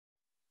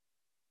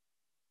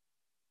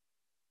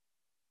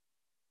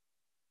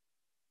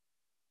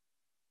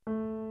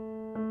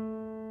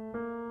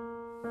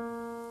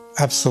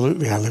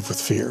Absolutely, I live with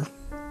fear.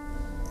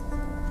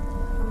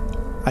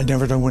 I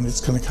never know when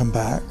it's going to come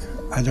back.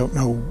 I don't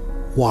know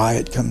why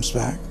it comes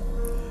back.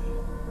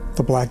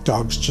 The black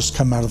dogs just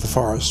come out of the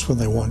forest when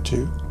they want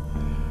to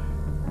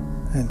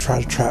and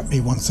try to trap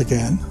me once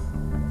again.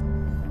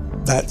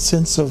 That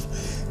sense of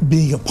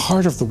being a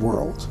part of the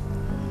world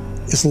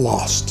is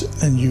lost,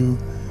 and you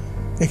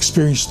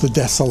experience the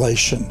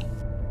desolation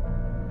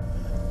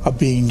of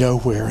being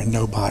nowhere and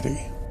nobody.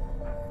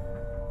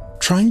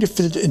 Trying to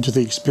fit into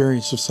the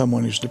experience of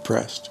someone who's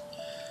depressed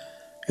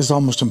is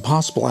almost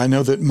impossible. I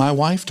know that my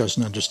wife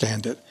doesn't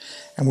understand it,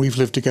 and we've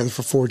lived together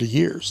for 40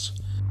 years.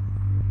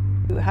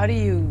 How do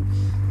you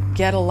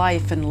get a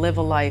life and live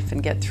a life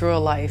and get through a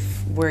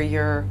life where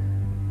you're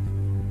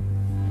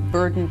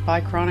burdened by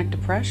chronic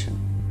depression?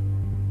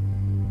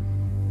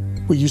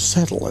 Well, you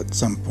settle at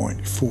some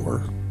point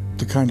for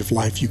the kind of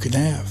life you can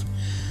have.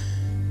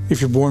 If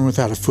you're born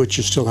without a foot,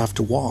 you still have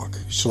to walk.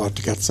 You still have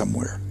to get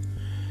somewhere.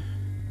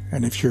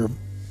 And if you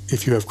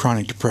have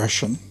chronic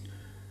depression,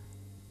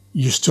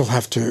 you still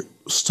have to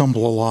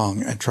stumble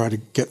along and try to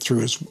get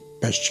through as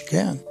best you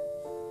can.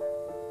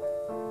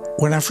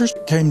 When I first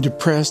became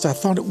depressed, I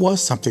thought it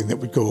was something that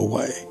would go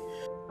away.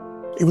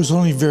 It was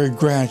only very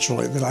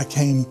gradually that I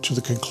came to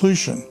the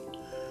conclusion,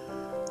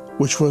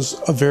 which was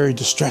a very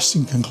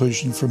distressing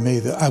conclusion for me,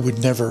 that I would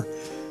never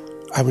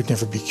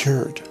be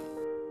cured.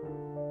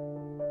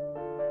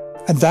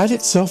 And that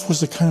itself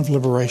was a kind of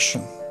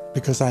liberation,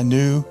 because I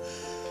knew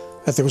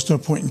that there was no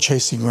point in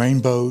chasing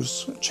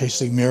rainbows,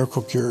 chasing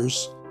miracle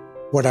cures.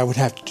 What I would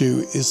have to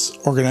do is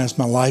organize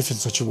my life in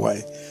such a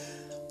way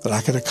that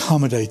I could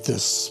accommodate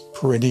this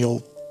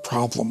perennial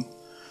problem.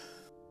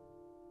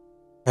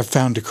 I've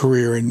found a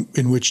career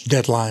in which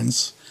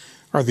deadlines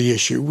are the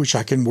issue, which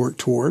I can work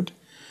toward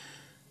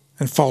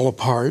and fall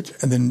apart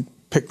and then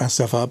pick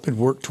myself up and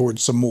work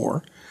towards some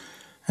more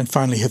and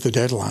finally hit the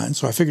deadline.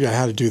 So I figured out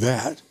how to do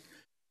that.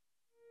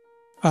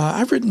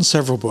 I've written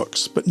several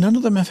books, but none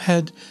of them have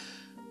had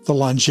the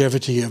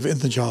longevity of In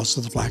the Jaws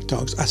of the Black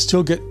Dogs. I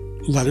still get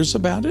letters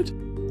about it.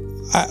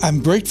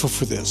 I'm grateful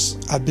for this.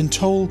 I've been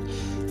told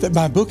that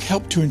my book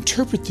helped to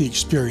interpret the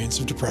experience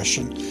of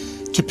depression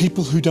to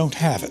people who don't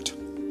have it,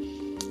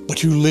 but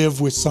who live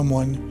with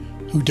someone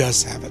who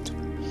does have it.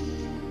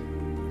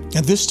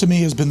 And this to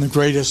me has been the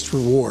greatest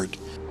reward.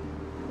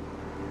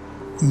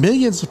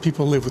 Millions of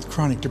people live with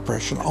chronic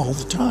depression all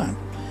the time,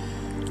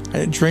 and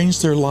it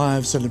drains their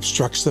lives and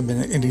obstructs them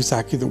in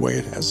exactly the way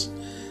it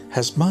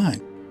has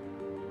mine.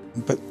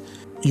 But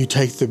you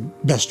take the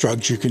best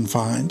drugs you can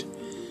find,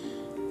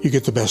 you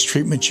get the best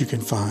treatment you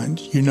can find,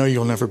 you know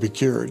you'll never be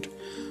cured,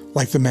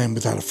 like the man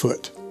without a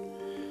foot.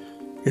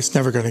 It's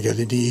never going to get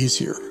any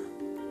easier,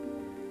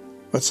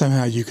 but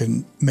somehow you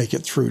can make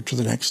it through to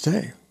the next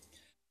day.